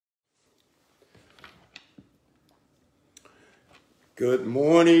Good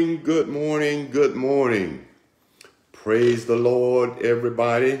morning, good morning, good morning. Praise the Lord,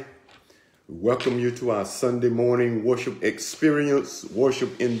 everybody. We welcome you to our Sunday morning worship experience,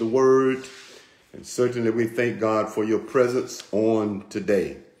 worship in the Word. And certainly we thank God for your presence on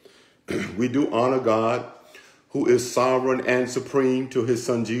today. We do honor God, who is sovereign and supreme, to his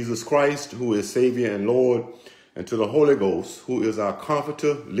Son Jesus Christ, who is Savior and Lord, and to the Holy Ghost, who is our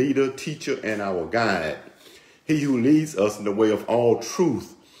comforter, leader, teacher, and our guide. He who leads us in the way of all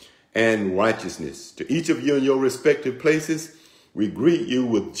truth and righteousness. To each of you in your respective places, we greet you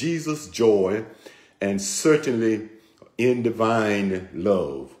with Jesus' joy and certainly in divine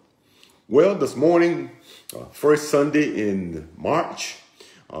love. Well, this morning, first Sunday in March,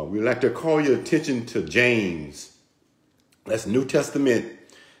 we'd like to call your attention to James. That's New Testament,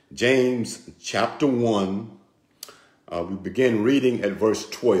 James chapter 1. We begin reading at verse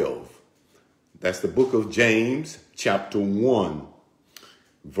 12. That's the book of James, chapter 1,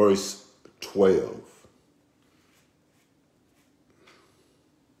 verse 12.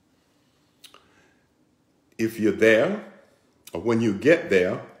 If you're there, or when you get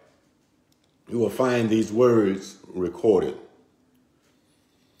there, you will find these words recorded.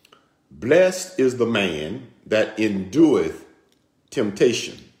 Blessed is the man that endureth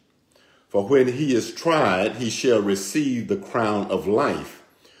temptation, for when he is tried, he shall receive the crown of life,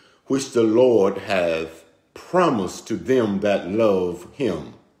 which the Lord hath promised to them that love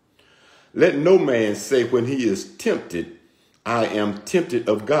him. Let no man say when he is tempted, I am tempted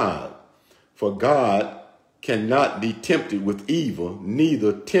of God. For God cannot be tempted with evil,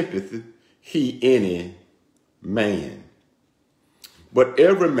 neither tempteth he any man. But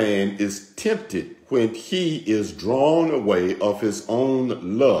every man is tempted when he is drawn away of his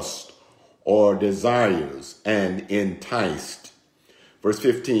own lust or desires and enticed. Verse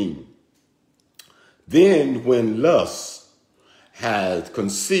 15, then when lust hath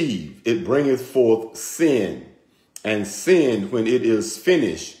conceived, it bringeth forth sin, and sin, when it is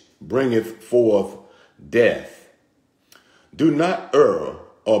finished, bringeth forth death. Do not err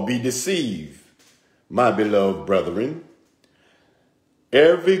or be deceived, my beloved brethren.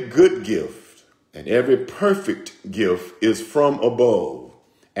 Every good gift and every perfect gift is from above,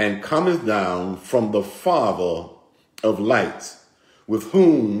 and cometh down from the Father of lights, with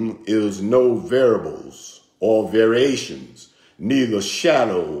whom is no variables or variations, neither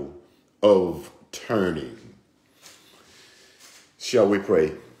shadow of turning. Shall we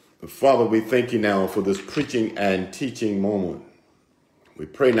pray? Father, we thank you now for this preaching and teaching moment. We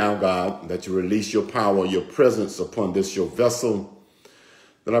pray now, God, that you release your power, your presence upon this, your vessel,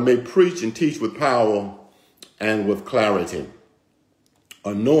 that I may preach and teach with power and with clarity.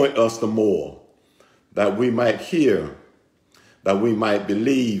 Anoint us the more, that we might hear, that we might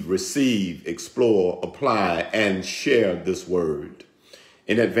believe, receive, explore, apply, and share this word.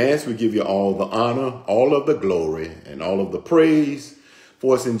 In advance, we give you all the honor, all of the glory, and all of the praise.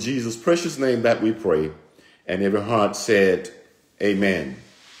 For it's in Jesus' precious name that we pray. And every heart said, amen.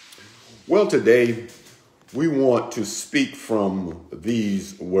 Well, today, we want to speak from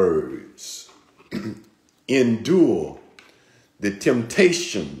these words. Endure the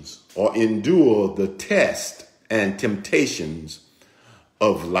temptations, or endure the test and temptations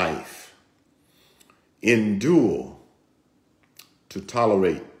of life. Endure, to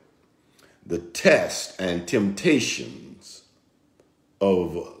tolerate the test and temptations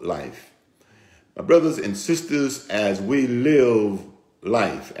of life. My brothers and sisters, as we live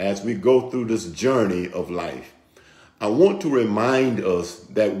life, as we go through this journey of life, I want to remind us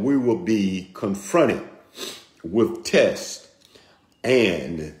that we will be confronted with tests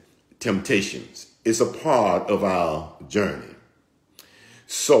and temptations. It's a part of our journey.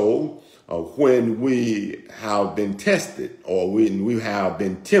 So when we have been tested or when we have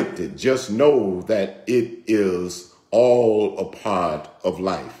been tempted, just know that it is all a part of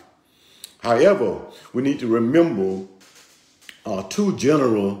life. However, we need to remember two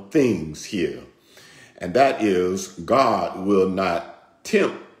general things here, and that is God will not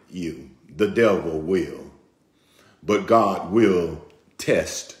tempt you, the devil will, but God will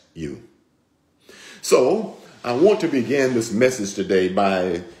test you. So I want to begin this message today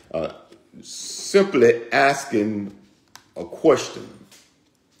by simply asking a question,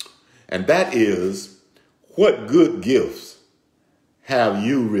 and that is, what good gifts have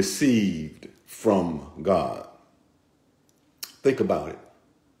you received from God? Think about it.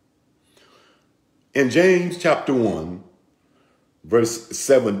 In James chapter 1, verse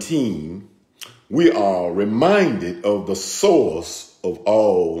 17, we are reminded of the source of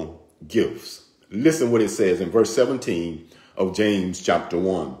all gifts. Listen what it says in verse 17 of James chapter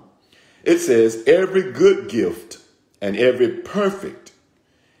 1. It says, every good gift and every perfect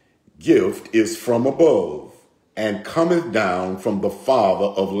gift is from above, and cometh down from the Father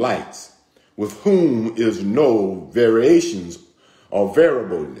of lights, with whom is no variations or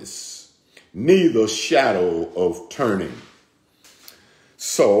variableness, neither shadow of turning.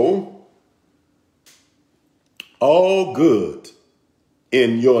 So, all good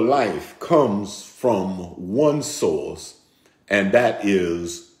in your life comes from one source, and that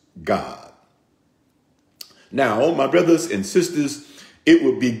is God. Now, my brothers and sisters, it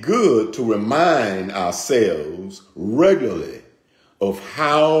would be good to remind ourselves regularly of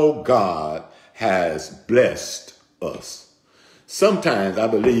how God has blessed us. Sometimes I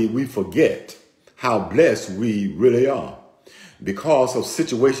believe we forget how blessed we really are because of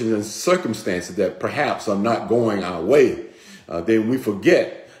situations and circumstances that perhaps are not going our way. Then we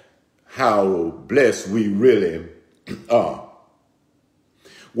forget how blessed we really are.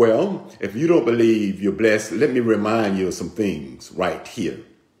 Well, if you don't believe you're blessed, let me remind you of some things right here.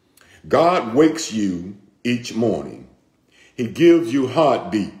 God wakes you each morning. He gives you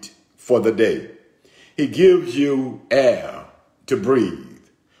heartbeat for the day. He gives you air to breathe,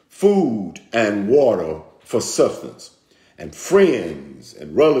 food and water for substance, and friends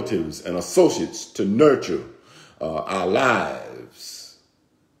and relatives and associates to nurture our lives.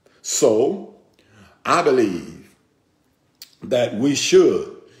 So I believe that we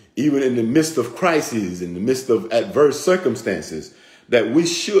should, even in the midst of crises, in the midst of adverse circumstances, that we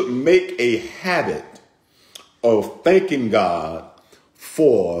should make a habit of thanking God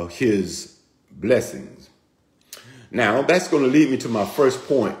for his blessings. Now, that's going to lead me to my first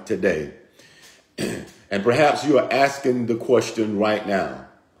point today. And perhaps you are asking the question right now,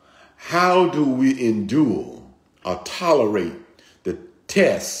 how do we endure or tolerate the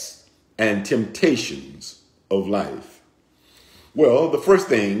tests and temptations of life? Well, the first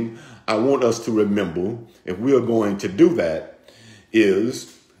thing I want us to remember, if we are going to do that,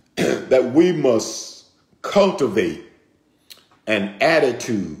 is that we must cultivate an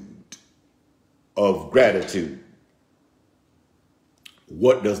attitude of gratitude.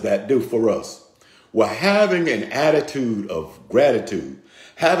 What does that do for us? Well, having an attitude of gratitude,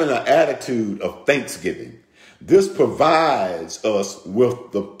 having an attitude of thanksgiving, this provides us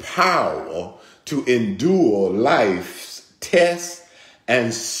with the power to endure life's tests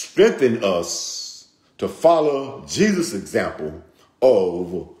and strengthen us to follow Jesus' example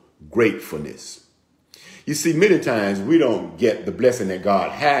of gratefulness. You see, many times we don't get the blessing that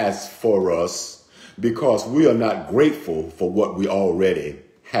God has for us because we are not grateful for what we already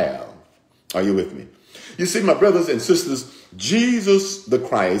have. Are you with me? You see, my brothers and sisters, Jesus the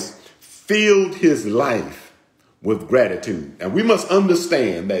Christ filled his life with gratitude. And we must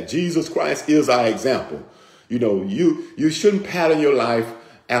understand that Jesus Christ is our example. You know, you shouldn't pattern your life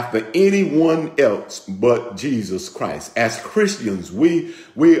after anyone else but Jesus Christ. As Christians, we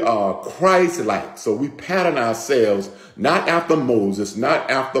are Christ-like. So we pattern ourselves not after Moses,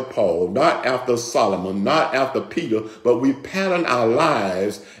 not after Paul, not after Solomon, not after Peter, but we pattern our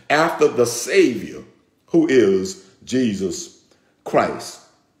lives after the Savior, who is Jesus Christ.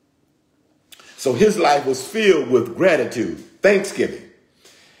 So his life was filled with gratitude, thanksgiving.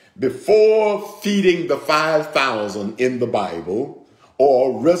 Before feeding the 5,000 in the Bible,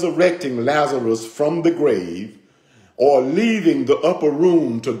 or resurrecting Lazarus from the grave, or leaving the upper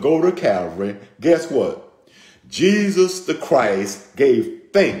room to go to Calvary, guess what? Jesus the Christ gave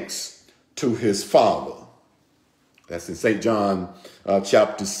thanks to his Father. That's in St. John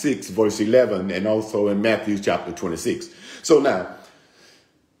chapter 6, verse 11, and also in Matthew chapter 26. So now,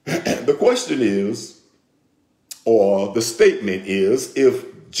 the question is, or the statement is, if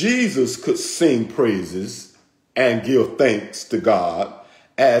Jesus could sing praises and give thanks to God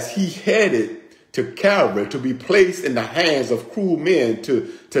as he headed to Calvary to be placed in the hands of cruel men to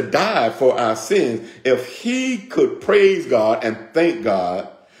die for our sins, if he could praise God and thank God,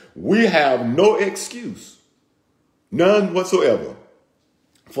 we have no excuse, none whatsoever,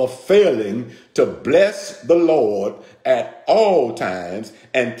 for failing to bless the Lord at all times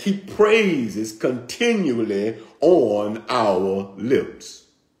and keep praises continually on our lips.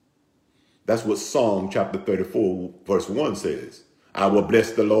 That's what Psalm chapter 34, verse 1 says. I will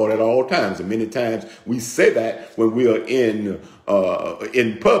bless the Lord at all times. And many times we say that when we are in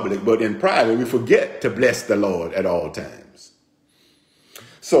public, but in private, we forget to bless the Lord at all times.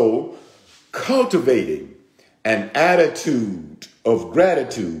 So cultivating an attitude of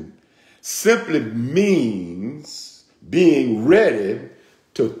gratitude simply means being ready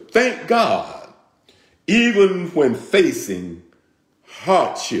to thank God even when facing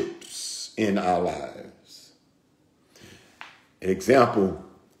hardships in our lives. An example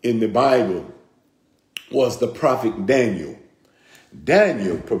in the Bible was the prophet Daniel.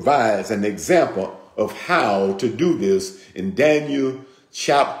 Daniel provides an example of how to do this in Daniel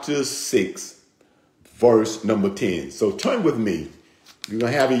chapter 6, verse number 10. So turn with me. You're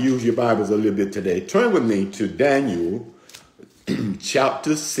going to have you use your Bibles a little bit today. Turn with me to Daniel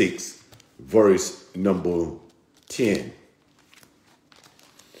chapter 6, verse number 10.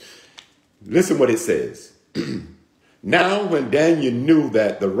 Listen what it says. Now when Daniel knew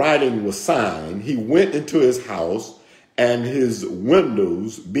that the writing was signed, he went into his house, and his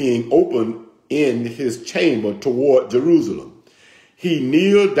windows being open in his chamber toward Jerusalem, he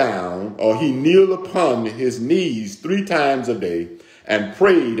kneeled upon his knees 3 times a day and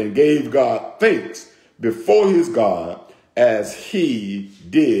prayed and gave God thanks before his God, as he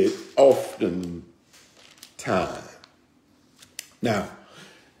did often time. Now,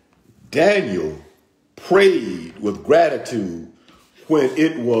 Daniel prayed with gratitude when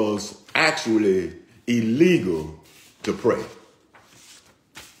it was actually illegal to pray.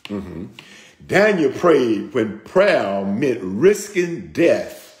 Daniel prayed when prayer meant risking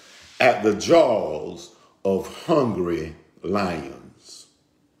death at the jaws of hungry lions.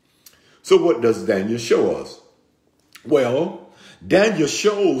 So what does Daniel show us? Well, Daniel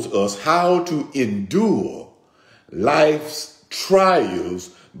shows us how to endure life's trials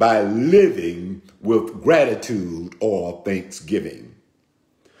by living with gratitude or thanksgiving.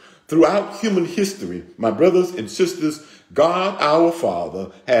 Throughout human history, my brothers and sisters, God our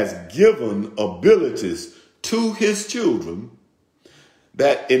Father has given abilities to his children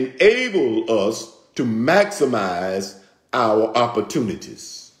that enable us to maximize our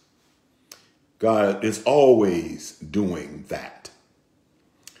opportunities. God is always doing that.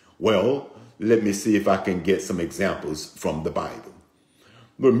 Well, let me see if I can get some examples from the Bible.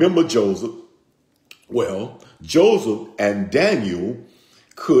 Remember Joseph? Well, Joseph and Daniel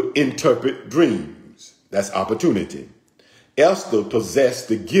could interpret dreams. That's opportunity. Esther possessed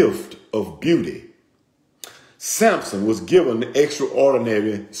the gift of beauty. Samson was given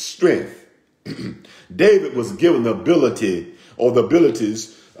extraordinary strength. David was given the ability or the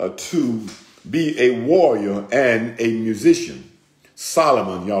abilities to be a warrior and a musician.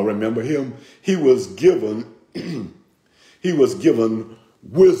 Solomon, y'all remember him? He was given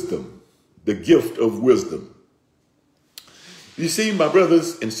wisdom, the gift of wisdom. You see, my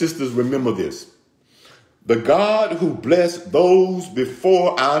brothers and sisters, remember this. The God who blessed those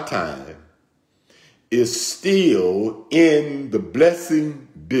before our time is still in the blessing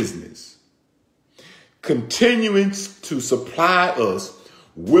business, continuing to supply us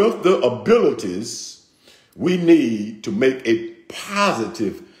with the abilities we need to make a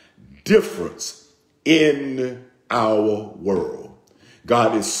positive difference in our world.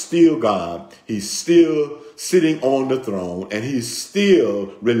 God is still God. He's still sitting on the throne, and he's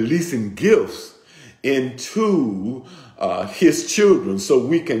still releasing gifts into his children so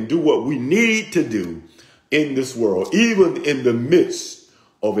we can do what we need to do in this world, even in the midst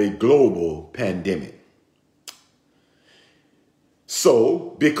of a global pandemic.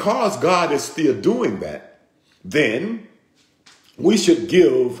 So because God is still doing that, then we should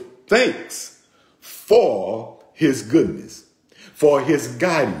give thanks for his goodness, for his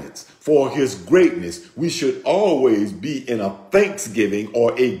guidance, for his greatness. We should always be in a thanksgiving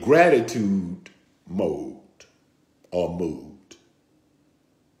or a gratitude mode or mood.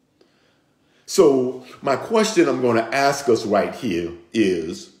 So my question I'm going to ask us right here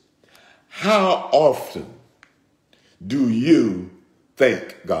is, how often do you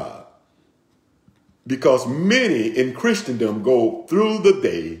thank God? Because many in Christendom go through the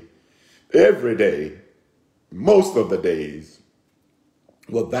day, every day, most of the days,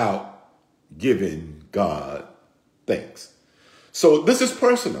 without giving God thanks. So this is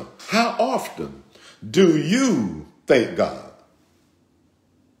personal. How often do you thank God?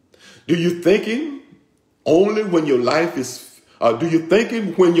 Do you thank him only when your life is, do you thank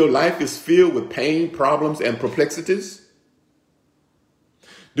him when your life is filled with pain, problems, and perplexities?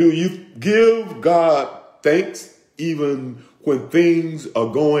 Do you give God thanks even when things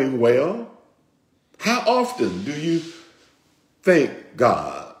are going well? How often do you thank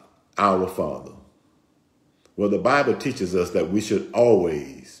God, our Father? Well, the Bible teaches us that we should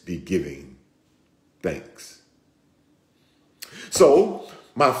always be giving thanks. So,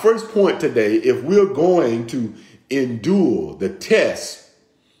 my first point today, if we're going to endure the tests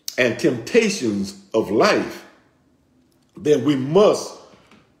and temptations of life, then we must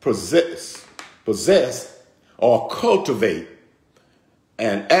possess or cultivate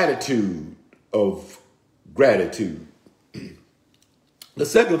an attitude of gratitude. The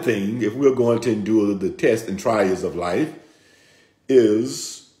second thing, if we're going to endure the tests and trials of life,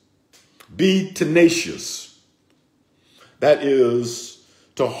 is Be tenacious. That is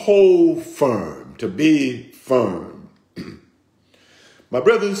to hold firm, to be firm. My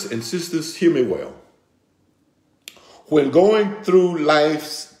brothers and sisters, hear me well. When going through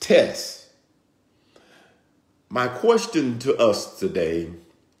life's tests, my question to us today,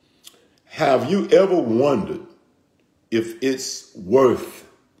 have you ever wondered if it's worth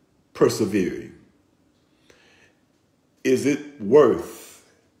persevering? Is it worth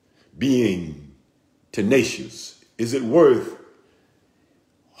being tenacious? Is it worth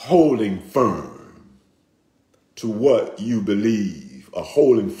holding firm to what you believe, or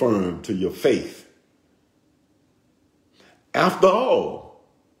holding firm to your faith? After all,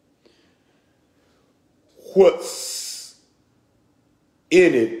 what's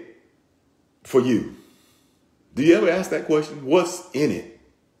in it for you? Do you ever ask that question? What's in it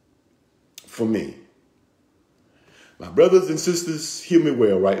for me? My brothers and sisters, hear me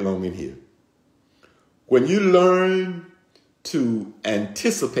well right along in here. When you learn to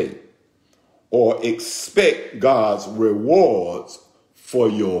anticipate or expect God's rewards for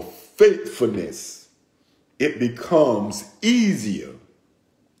your faithfulness, it becomes easier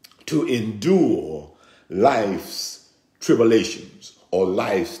to endure life's tribulations or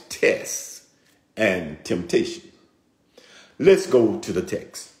life's tests and temptation. Let's go to the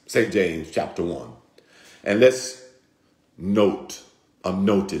text, St. James chapter 1, and let's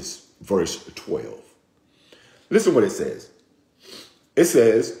notice verse 12. Listen what it says. It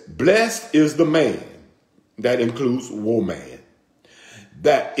says, blessed is the man, that includes woman,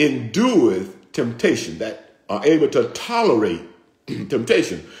 that endureth temptation, that are able to tolerate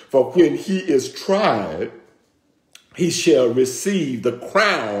temptation. For when he is tried, he shall receive the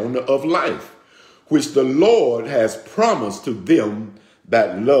crown of life, which the Lord has promised to them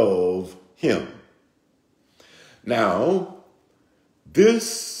that love him. Now,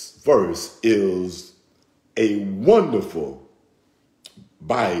 this verse is a wonderful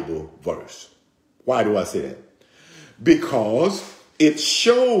Bible verse. Why do I say that? Because it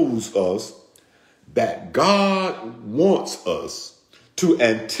shows us that God wants us to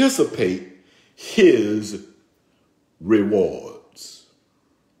anticipate his rewards.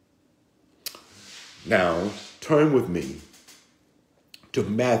 Now, turn with me to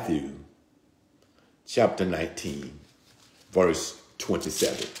Matthew chapter 19, verse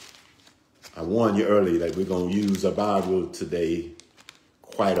 27. I warned you earlier that we're going to use a Bible today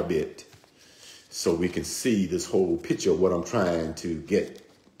quite a bit so we can see this whole picture of what I'm trying to get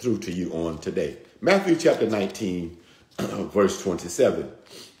through to you on today. Matthew chapter 19, verse 27.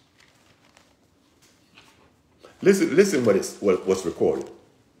 Listen what's recorded.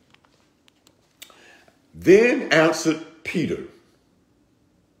 Then answered Peter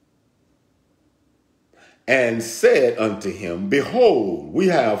and said unto him, behold, we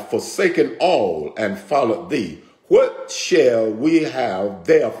have forsaken all and followed thee. What shall we have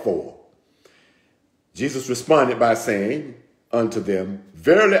therefore? Jesus responded by saying unto them,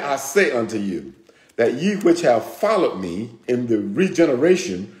 verily I say unto you, that ye which have followed me in the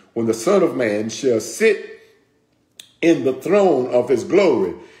regeneration, when the Son of Man shall sit in the throne of his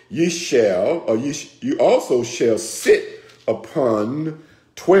glory, you also shall sit upon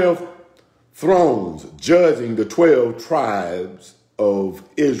 12 thrones, judging the 12 tribes of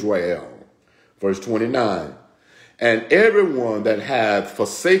Israel. Verse 29. And everyone that hath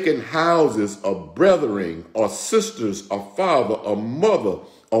forsaken houses or brethren or sisters or father or mother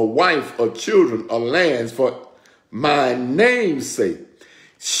or wife or children or lands for my name's sake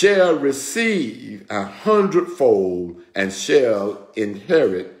shall receive 100-fold and shall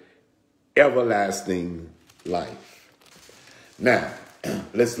inherit everlasting life. Now,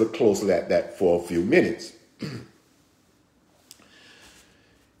 let's look closely at that for a few minutes.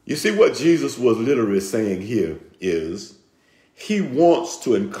 You see, what Jesus was literally saying here is he wants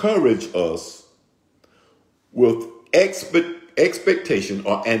to encourage us with expectation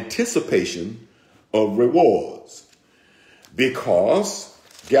or anticipation of rewards, because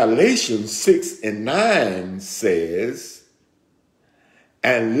Galatians 6:9 says,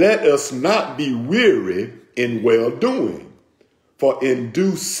 and let us not be weary in well-doing, for in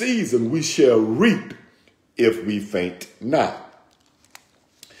due season we shall reap if we faint not.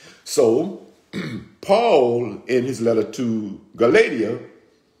 So, Paul, in his letter to Galatia,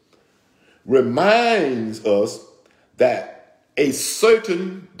 reminds us that a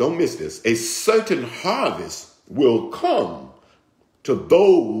certain, don't miss this, a certain harvest will come to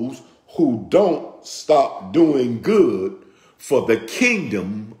those who don't stop doing good for the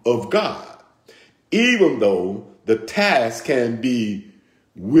kingdom of God, even though the task can be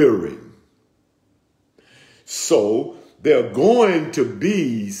wearying. So there are going to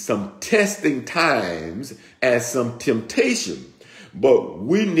be some testing times and some temptation, but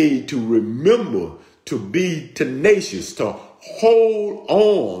we need to remember to be tenacious, to hold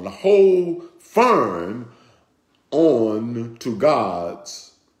firm on to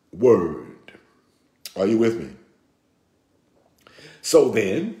God's word. Are you with me? So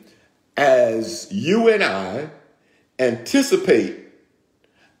then, as you and I anticipate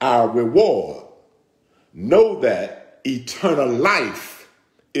our reward, know that eternal life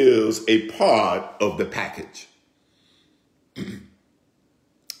is a part of the package.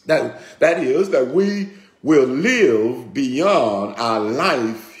 That is, that we will live beyond our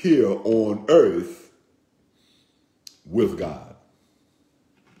life here on earth with God.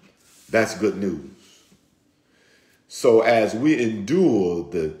 That's good news. So as we endure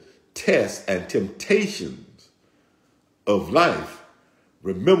the tests and temptations of life,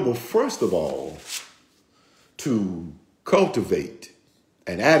 remember first of all to cultivate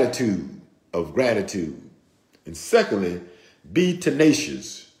an attitude of gratitude. And secondly, be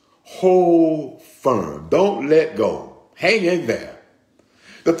tenacious. Hold firm. Don't let go. Hang in there.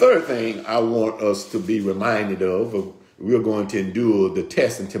 The third thing I want us to be reminded of, we're going to endure the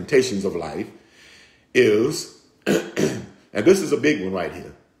tests and temptations of life, is, and this is a big one right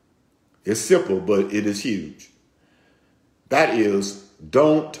here. It's simple, but it is huge. That is,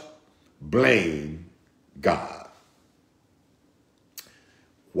 don't blame God.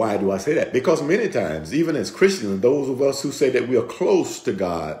 Why do I say that? Because many times, even as Christians, those of us who say that we are close to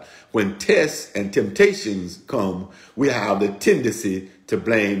God, when tests and temptations come, we have the tendency to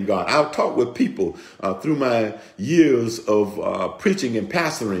blame God. I've talked with people through my years of preaching and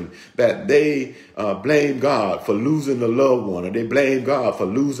pastoring that they blame God for losing a loved one, or they blame God for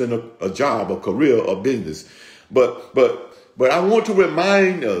losing a job, a career, or business. But I want to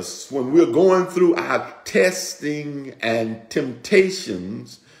remind us, when we're going through our testing and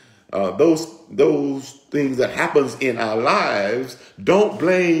temptations, those things that happens in our lives, don't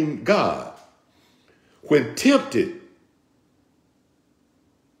blame God. When tempted,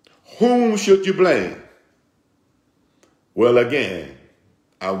 whom should you blame? Well, again,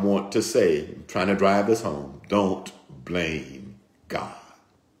 I want to say, I'm trying to drive this home, don't blame God.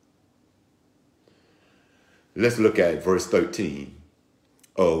 Let's look at verse 13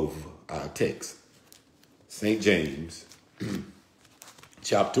 of our text. St. James,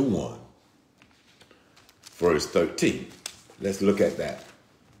 chapter 1, verse 13. Let's look at that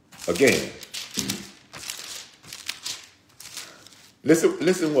again.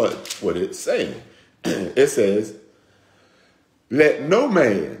 Listen what it's saying. It says, let no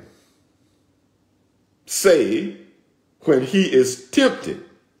man say when he is tempted,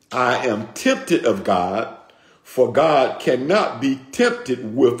 I am tempted of God, for God cannot be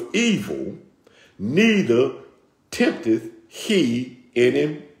tempted with evil, neither tempteth he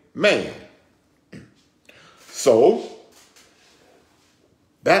any man. So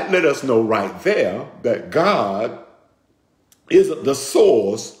that let us know right there that God is the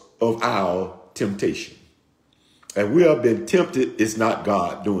source of our temptation. And we have been tempted, it's not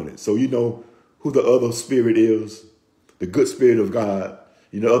God doing it. So you know who the other spirit is? The good spirit of God.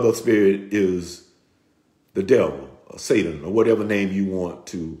 You know, other spirit is the devil or Satan or whatever name you want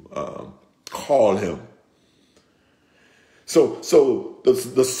to call him. So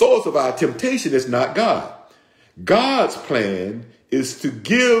the source of our temptation is not God. God's plan is to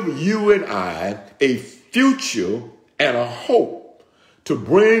give you and I a future and a hope, to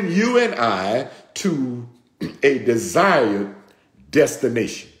bring you and I to a desired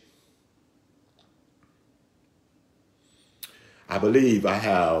destination. I believe I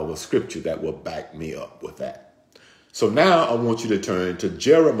have a scripture that will back me up with that. So now I want you to turn to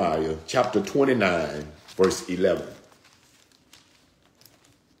Jeremiah chapter 29, verse 11.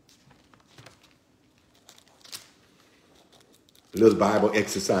 A little Bible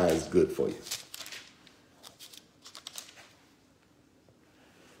exercise is good for you.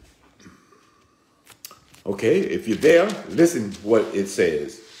 Okay, if you're there, listen what it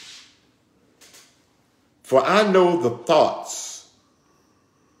says. For I know the thoughts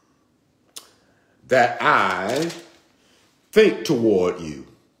that I think toward you,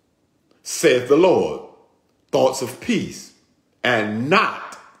 saith the Lord, thoughts of peace and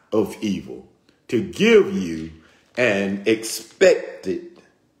not of evil, to give you an expected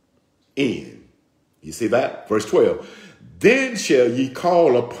end. You see that? Verse 12. Then shall ye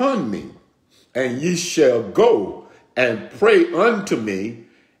call upon me, and ye shall go and pray unto me,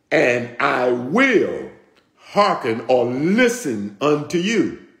 and I will hearken or listen unto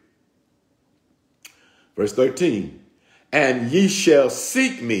you. Verse 13. And ye shall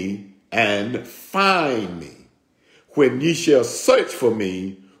seek me and find me when ye shall search for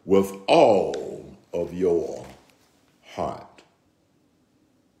me with all of your heart.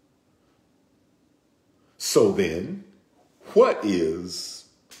 So then, what is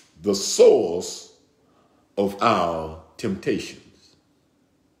the source of our temptations?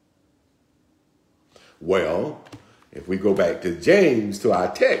 Well, if we go back to James, to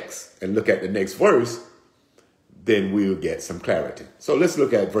our text, and look at the next verse, then we'll get some clarity. So let's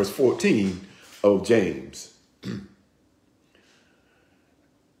look at verse 14 of James.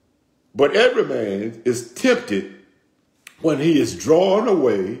 But every man is tempted when he is drawn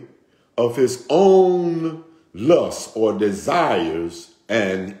away of his own lusts or desires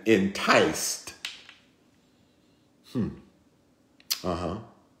and enticed.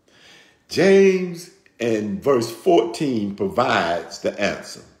 James in verse 14 provides the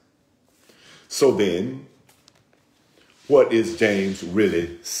answer. So then, what is James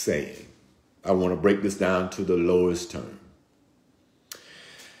really saying? I want to break this down to the lowest term.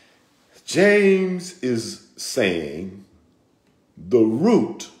 James is saying the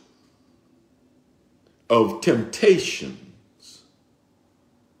root of temptations,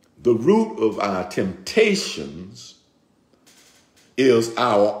 the root of our temptations is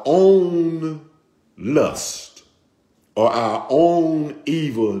our own lust or our own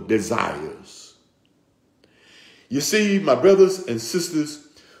evil desires. You see, my brothers and sisters,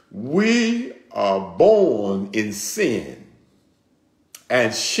 we are born in sin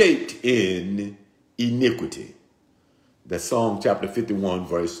and shaped in iniquity. That's Psalm chapter 51,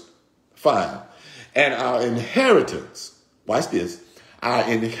 verse 5. And our inheritance, watch this, our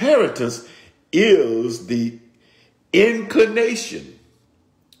inheritance is the inclination,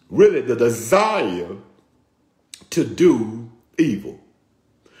 really the desire to do evil.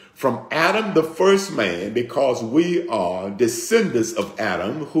 From Adam, the first man, because we are descendants of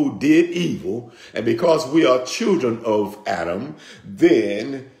Adam who did evil, and because we are children of Adam,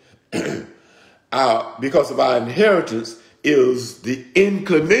 then because of our inheritance is the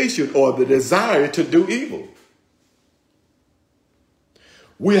inclination or the desire to do evil.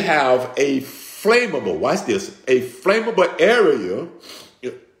 We have a flammable, watch this, a flammable area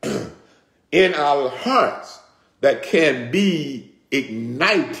in our hearts that can be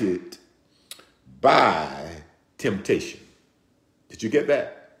ignited by temptation. Did you get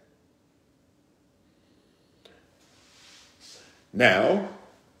that? Now,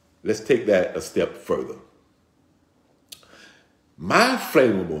 let's take that a step further. My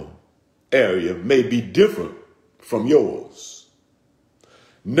flammable area may be different from yours.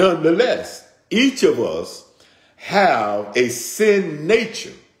 Nonetheless, each of us have a sin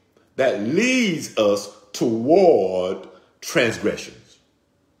nature that leads us toward transgressions.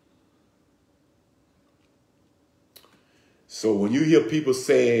 So when you hear people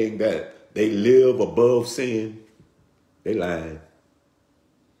saying that they live above sin, they lying.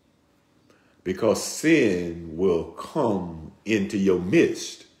 Because sin will come into your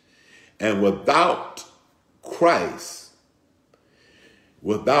midst. And without Christ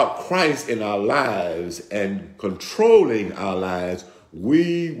in our lives and controlling our lives,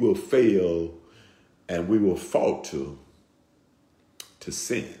 we will fail and we will falter to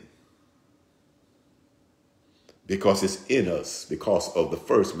sin. Because it's in us, because of the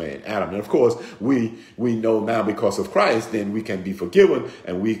first man, Adam. And of course, we know now because of Christ, then we can be forgiven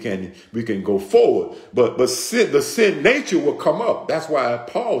and we can go forward. But the sin nature will come up. That's why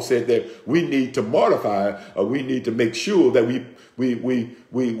Paul said that we need to mortify, or we need to make sure that we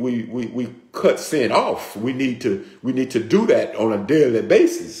cut sin off. We need to do that on a daily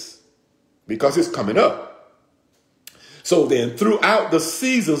basis because it's coming up. So then, throughout the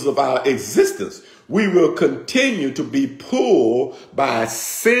seasons of our existence, we will continue to be pulled by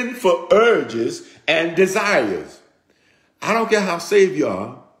sinful urges and desires. I don't care how saved you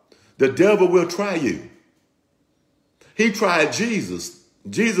are, the devil will try you. He tried Jesus.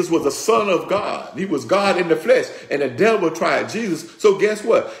 Jesus was the Son of God. He was God in the flesh, and the devil tried Jesus. So guess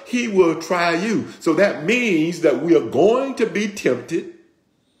what? He will try you. So that means that we are going to be tempted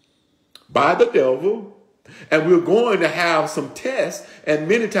by the devil. And we're going to have some tests, and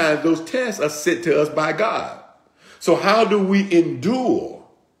many times those tests are sent to us by God. So how do we endure?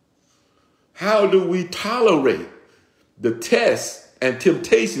 How do we tolerate the tests and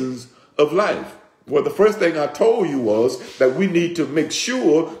temptations of life? Well, the first thing I told you was that we need to make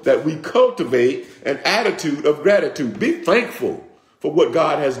sure that we cultivate an attitude of gratitude. Be thankful for what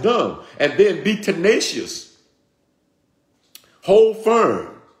God has done, and then be tenacious. Hold firm.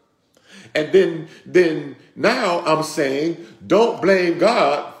 And then now I'm saying, don't blame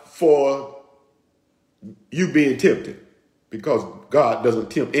God for you being tempted, because God doesn't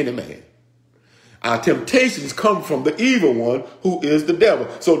tempt any man. Our temptations come from the evil one, who is the devil.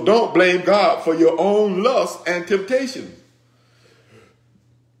 So don't blame God for your own lust and temptation.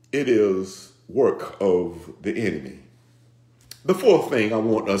 It is work of the enemy. The fourth thing I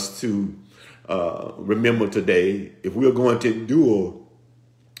want us to remember today, if we're going to endure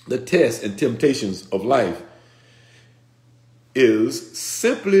the tests and temptations of life, is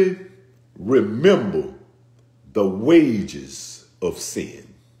simply remember the wages of sin.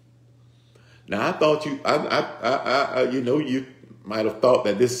 Now, I thought you might have thought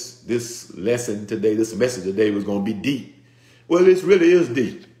that this lesson today, this message today was going to be deep. Well, this really is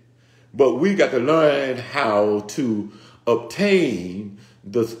deep. But we got to learn how to obtain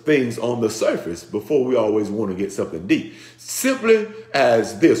the things on the surface before we always want to get something deep. Simply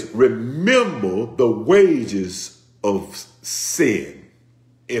as this, remember the wages of sin.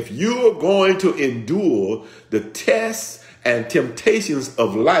 If you're going to endure the tests and temptations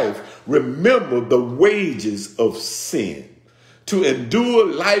of life, remember the wages of sin. To endure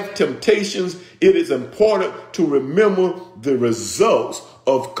life temptations, it is important to remember the results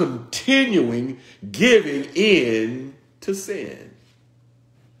of continuing giving in to sin.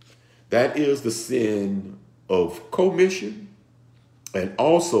 That is the sin of commission and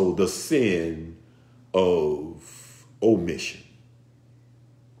also the sin of omission.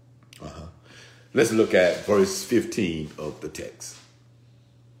 Let's look at verse 15 of the text.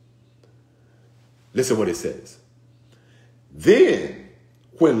 Listen what it says. Then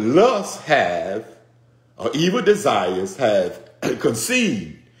when lust have, or evil desires have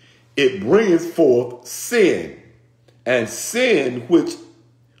conceived, it bringeth forth sin. And sin, which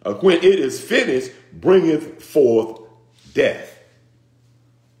when it is finished, bringeth forth death.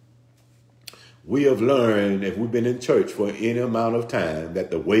 We have learned, if we've been in church for any amount of time,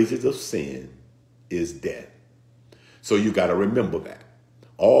 that the wages of sin is death. So you got to remember that.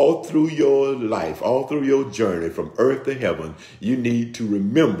 All through your life, all through your journey from earth to heaven, you need to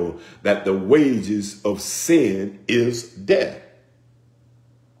remember that the wages of sin is death.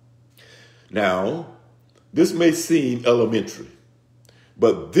 Now, this may seem elementary,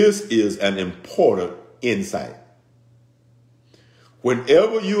 but this is an important insight.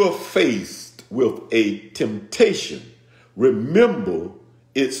 Whenever you are faced with a temptation, remember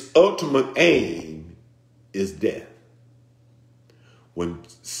its ultimate aim is death. When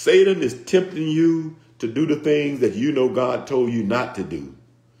Satan is tempting you to do the things that you know God told you not to do,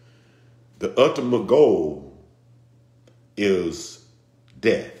 the ultimate goal is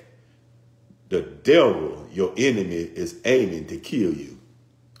death. The devil, your enemy, is aiming to kill you.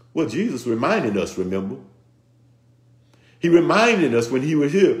 Well, Jesus reminded us, remember? He reminded us when he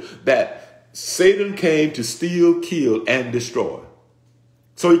was here that Satan came to steal, kill, and destroy.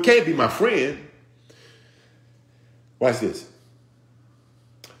 So he can't be my friend. Watch this.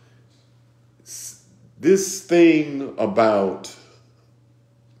 This thing about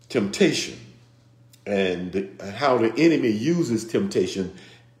temptation and how the enemy uses temptation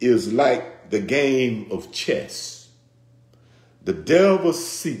is like the game of chess. The devil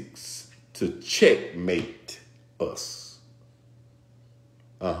seeks to checkmate us.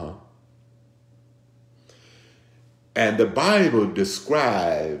 And the Bible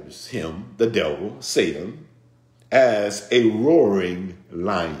describes him, the devil, Satan, as a roaring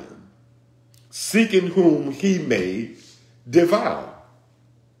lion, seeking whom he may devour.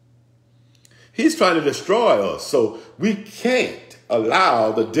 He's trying to destroy us, so we can't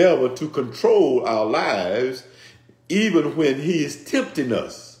allow the devil to control our lives even when he is tempting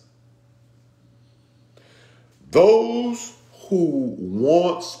us. Those who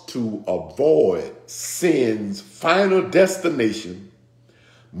wants to avoid sin's final destination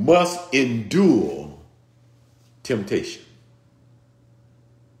must endure temptation.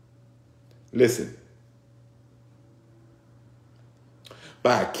 Listen,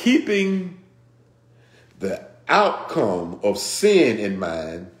 by keeping the outcome of sin in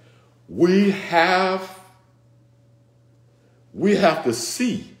mind, we have to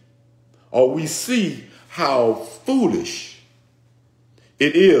see, or we see how foolish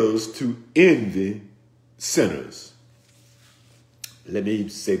it is to envy sinners. Let me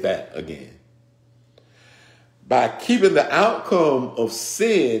say that again. By keeping the outcome of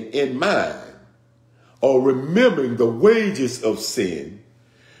sin in mind, or remembering the wages of sin,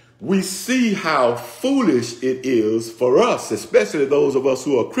 we see how foolish it is for us, especially those of us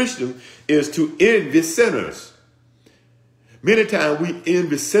who are Christians, is to envy sinners. Many times we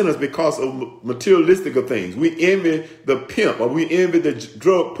envy sinners because of materialistic things. We envy the pimp, or we envy the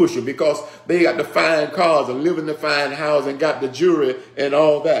drug pusher because they got the fine cars and live in the fine house and got the jewelry and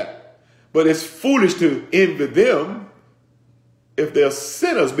all that. But it's foolish to envy them, if they're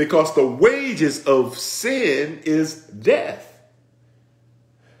sinners, because the wages of sin is death.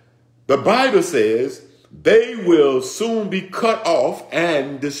 The Bible says they will soon be cut off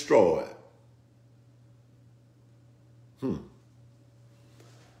and destroyed.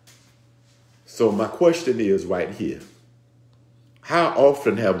 So my question is right here. How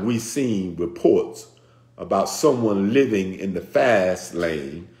often have we seen reports about someone living in the fast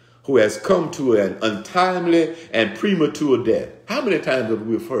lane who has come to an untimely and premature death? How many times have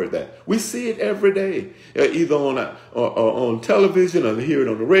we heard that? We see it every day, either on television or hear it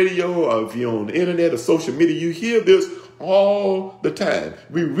on the radio, or if you're on the internet or social media, you hear this all the time.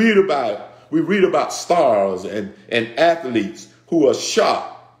 We read about stars and athletes who are shot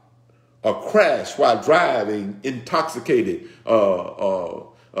or crash while driving intoxicated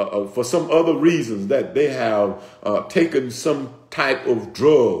for some other reasons, that they have taken some type of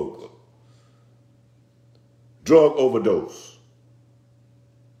drug overdose,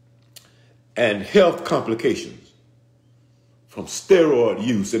 and health complications from steroid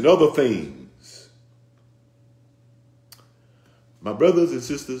use and other things. My brothers and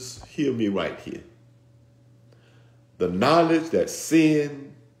sisters, hear me right here. The knowledge that sin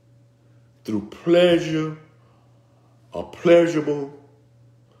through pleasure or pleasurable,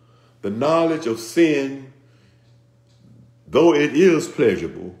 the knowledge of sin, though it is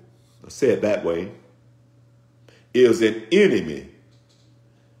pleasurable, I say it that way, is an enemy,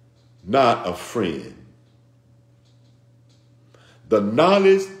 not a friend. The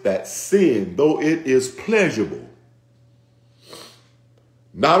knowledge that sin, though it is pleasurable,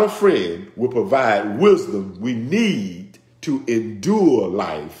 not a friend, will provide wisdom we need to endure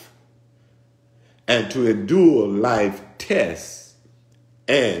life and to endure life tests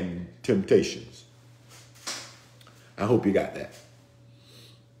and temptations. I hope you got that.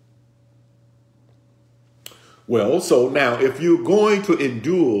 Well, so now if you're going to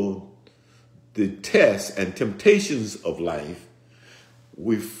endure the tests and temptations of life,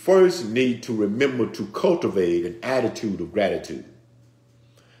 we first need to remember to cultivate an attitude of gratitude.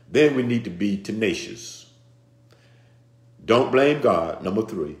 Then we need to be tenacious. Don't blame God, number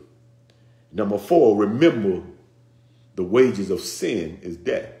 3. Number 4, remember the wages of sin is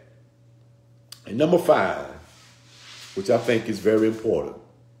death. And number 5, which I think is very important,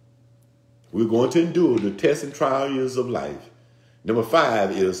 we're going to endure the tests and trials of life. Number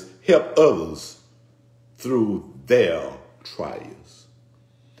 5 is help others through their trials.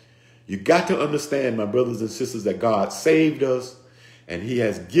 You got to understand, my brothers and sisters, that God saved us and he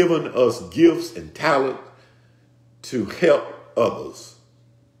has given us gifts and talent to help others.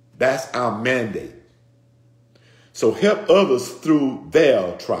 That's our mandate. So help others through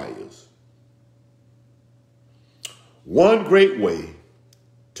their trials. One great way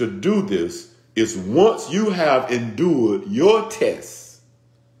to do this is, once you have endured your tests,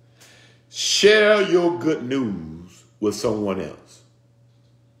 share your good news with someone else.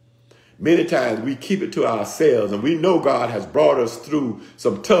 Many times we keep it to ourselves, and we know God has brought us through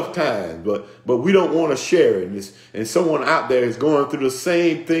some tough times, but we don't want to share it. And someone out there is going through the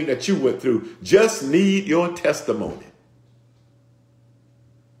same thing that you went through. Just need your testimony.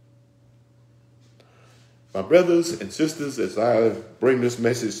 My brothers and sisters, as I bring this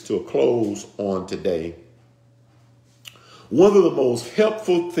message to a close on today, one of the most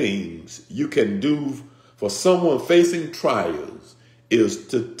helpful things you can do for someone facing trials is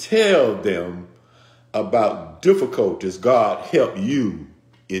to tell them about difficulties God helped you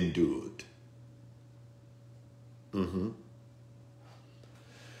endure.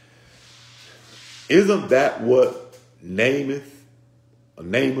 Isn't that what Naaman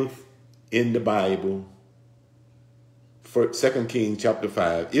in the Bible, 2 Kings chapter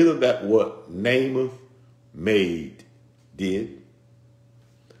 5, isn't that what Naaman did?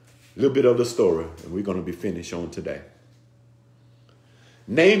 A little bit of the story, and we're going to be finished on today.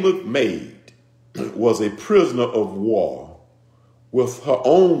 Naaman was a prisoner of war with her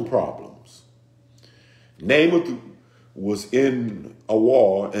own problems. Naaman was in a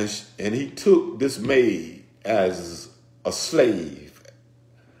war, and he took this maid as a slave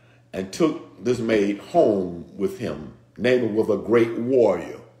and took this maid home with him. Naaman was a great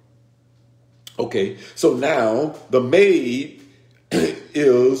warrior. Okay, so now the maid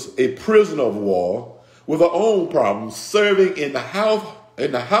is a prisoner of war with her own problems, serving in the household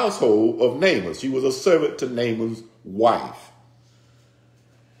of Naaman. She was a servant to Naaman's wife.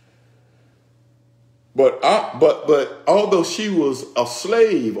 But although she was a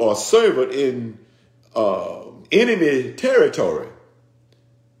slave or a servant in enemy territory,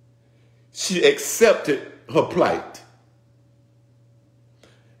 she accepted her plight.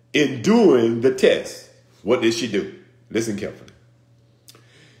 In doing the test, what did she do? Listen carefully.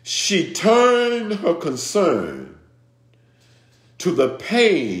 She turned her concern to the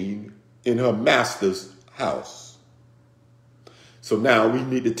pain in her master's house. So now we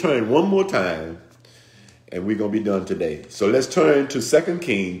need to turn one more time, and we're going to be done today. So let's turn to 2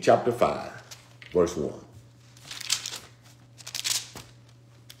 Kings chapter 5, verse 1.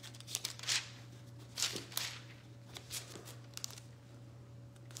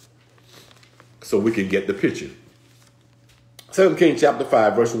 So we can get the picture. 2 Kings chapter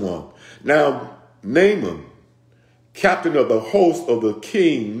 5, verse 1. Now, Naaman, captain of the host of the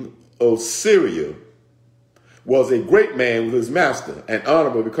king of Syria, was a great man with his master, and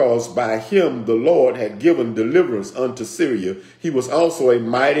honorable, because by him the Lord had given deliverance unto Syria. He was also a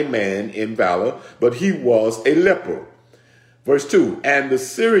mighty man in valor, but he was a leper. Verse 2, and the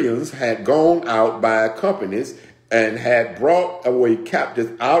Syrians had gone out by companies and had brought away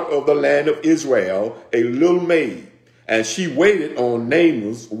captives out of the land of Israel a little maid, and she waited on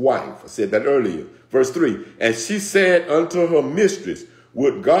Naaman's wife. I said that earlier. Verse 3, and she said unto her mistress,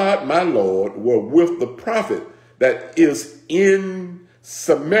 would God my Lord were with the prophet that is in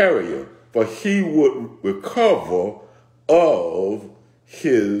Samaria, for he would recover of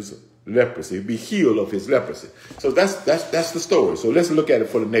his leprosy, be healed of his leprosy. So that's the story. So let's look at it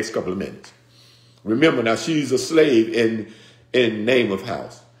for the next couple of minutes. Remember now, she's a slave in Naaman's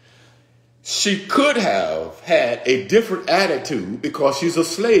house. She could have had a different attitude because she's a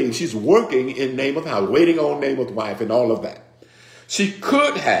slave. She's working in Naaman's house, waiting on Naaman's wife and all of that. She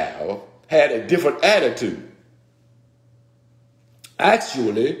could have had a different attitude,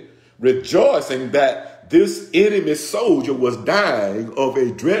 actually rejoicing that this enemy soldier was dying of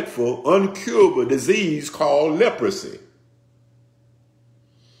a dreadful, uncurable disease called leprosy.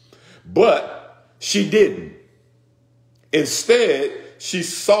 But she didn't. Instead, she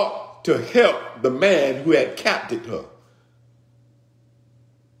sought to help the man who had captured her.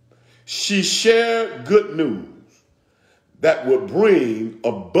 She shared good news that would bring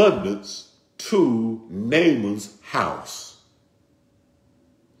abundance to Naaman's house.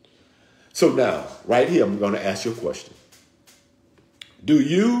 So now, right here, I'm going to ask you a question. Do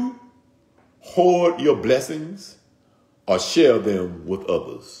you hoard your blessings or share them with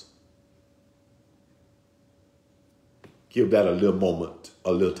others? Give that a little moment,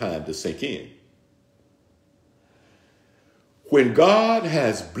 a little time to sink in. When God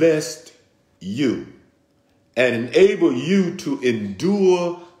has blessed you and enabled you to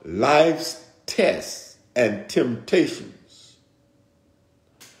endure life's tests and temptations,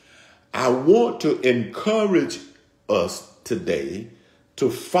 I want to encourage us today to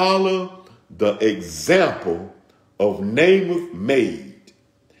follow the example of Naaman's maid.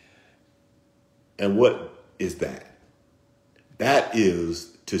 And what is that? That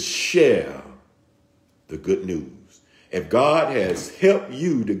is to share the good news. If God has helped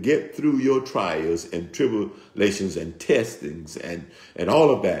you to get through your trials and tribulations and testings and all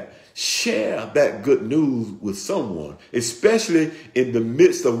of that, share that good news with someone, especially in the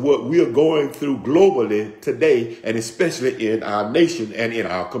midst of what we are going through globally today, and especially in our nation and in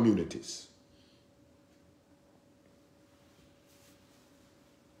our communities.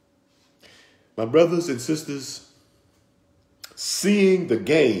 My brothers and sisters, seeing the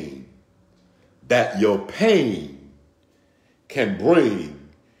gain that your pain can bring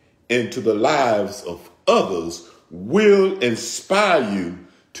into the lives of others will inspire you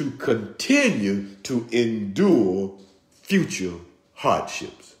to continue to endure future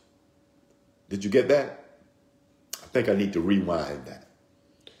hardships. Did you get that? I think I need to rewind that.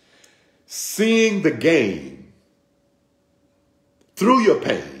 Seeing the gain through your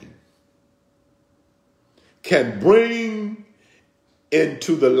pain can bring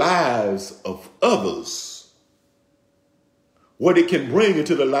into the lives of others. What it can bring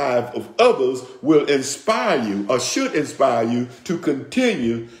into the life of others will inspire you, or should inspire you, to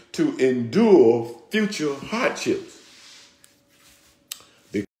continue to endure future hardships.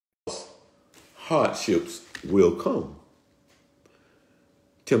 Because hardships will come.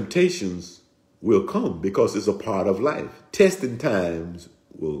 Temptations will come because it's a part of life. Testing times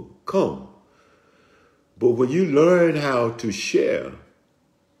will come. But when you learn how to share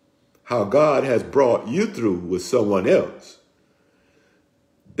how God has brought you through with someone else,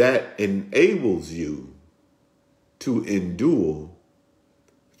 that enables you to endure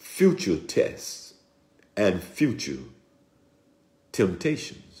future tests and future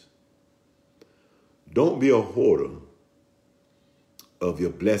temptations. Don't be a hoarder of your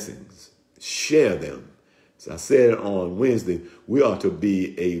blessings. Share them. As I said on Wednesday, we are to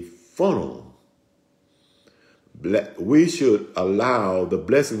be a funnel. We should allow the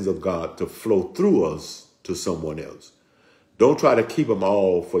blessings of God to flow through us to someone else. Don't try to keep them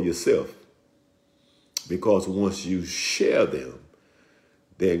all for yourself, because once you share them,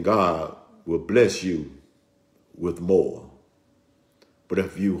 then God will bless you with more. But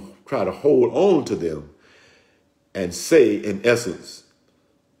if you try to hold on to them and say, in essence,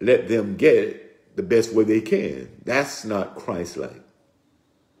 let them get it the best way they can, that's not Christ-like.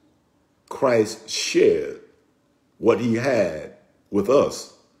 Christ shared what he had with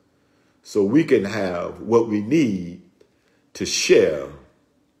us so we can have what we need to share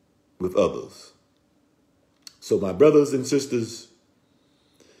with others. So my brothers and sisters,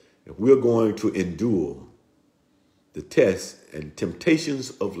 if we're going to endure the tests and temptations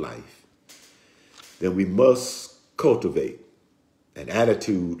of life, then we must cultivate an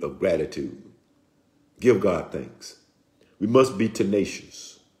attitude of gratitude. Give God thanks. We must be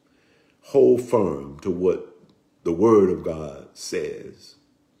tenacious. Hold firm to what the Word of God says.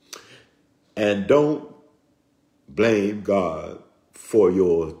 And don't blame God for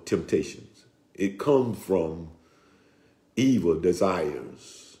your temptations. It comes from evil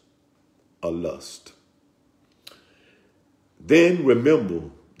desires or lust. Then remember,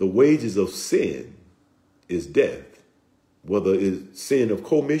 the wages of sin is death. Whether it's sin of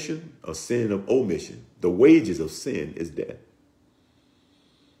commission or sin of omission, the wages of sin is death.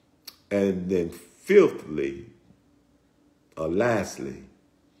 And then fifthly, or lastly,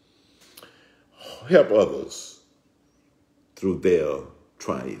 help others through their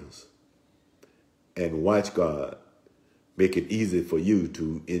trials. And watch God make it easy for you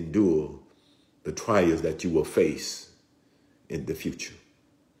to endure the trials that you will face in the future.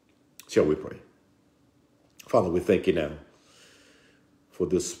 Shall we pray? Father, we thank you now for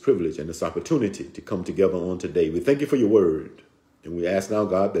this privilege and this opportunity to come together on today. We thank you for your word. And we ask now,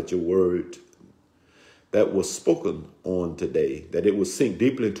 God, that your word that was spoken on today, that it will sink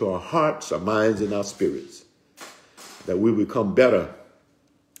deeply into our hearts, our minds, and our spirits, that we become better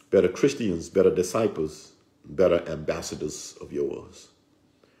Christians, better disciples, better ambassadors of yours.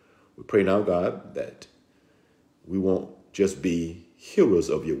 We pray now, God, that we won't just be hearers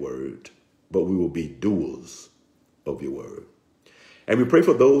of your word, but we will be doers of your word. And we pray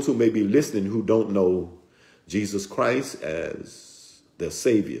for those who may be listening who don't know Jesus Christ as their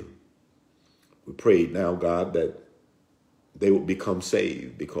Savior. We pray now, God, that they will become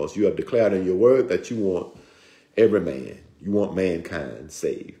saved, because you have declared in your word that you want every man, you want mankind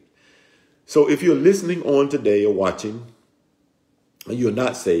saved. So if you're listening on today or watching and you're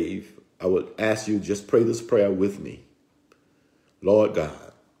not saved, I would ask you just pray this prayer with me. Lord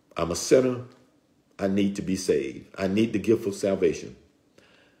God, I'm a sinner. I need to be saved. I need the gift of salvation.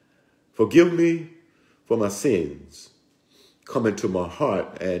 Forgive me for my sins. Come into my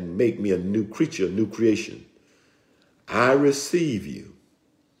heart and make me a new creature, a new creation. I receive you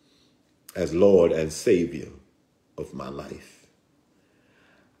as Lord and Savior of my life.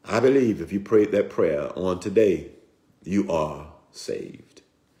 I believe if you prayed that prayer on today, you are saved.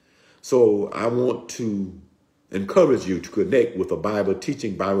 So I want to encourage you to connect with a Bible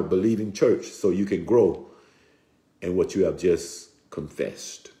teaching, Bible believing church so you can grow in what you have just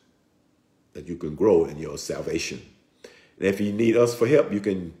confessed, that you can grow in your salvation. And if you need us for help, you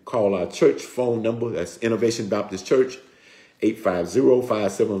can call our church phone number. That's Innovation Baptist Church,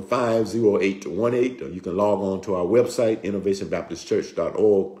 850-575-0818. Or you can log on to our website,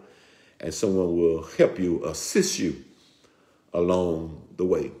 innovationbaptistchurch.org, and someone will help you, assist you along the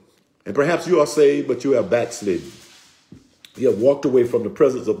way. And perhaps you are saved, but you have backslidden. You have walked away from the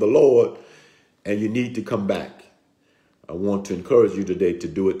presence of the Lord, and you need to come back. I want to encourage you today to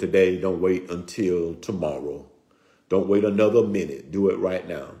do it today. Don't wait until tomorrow. Don't wait another minute. Do it right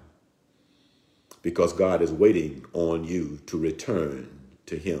now, because God is waiting on you to return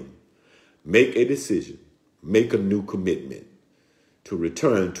to him. Make a decision. Make a new commitment to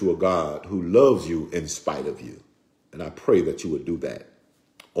return to a God who loves you in spite of you. And I pray that you would do that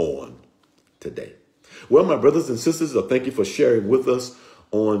on today. Well, my brothers and sisters, thank you for sharing with us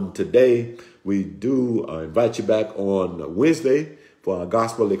on today. We do invite you back on Wednesday for our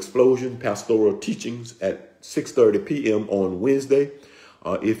Gospel Explosion pastoral teachings at 6:30 p.m. on Wednesday.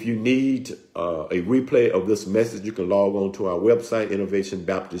 If you need a replay of this message, you can log on to our website,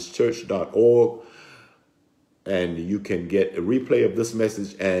 innovationbaptistchurch.org, and you can get a replay of this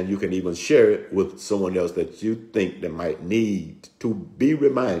message, and you can even share it with someone else that you think that might need to be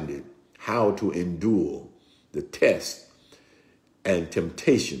reminded how to endure the tests and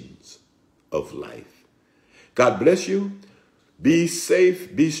temptations of life. God bless you. Be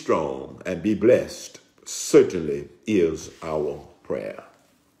safe, be strong, and be blessed. Certainly is our prayer.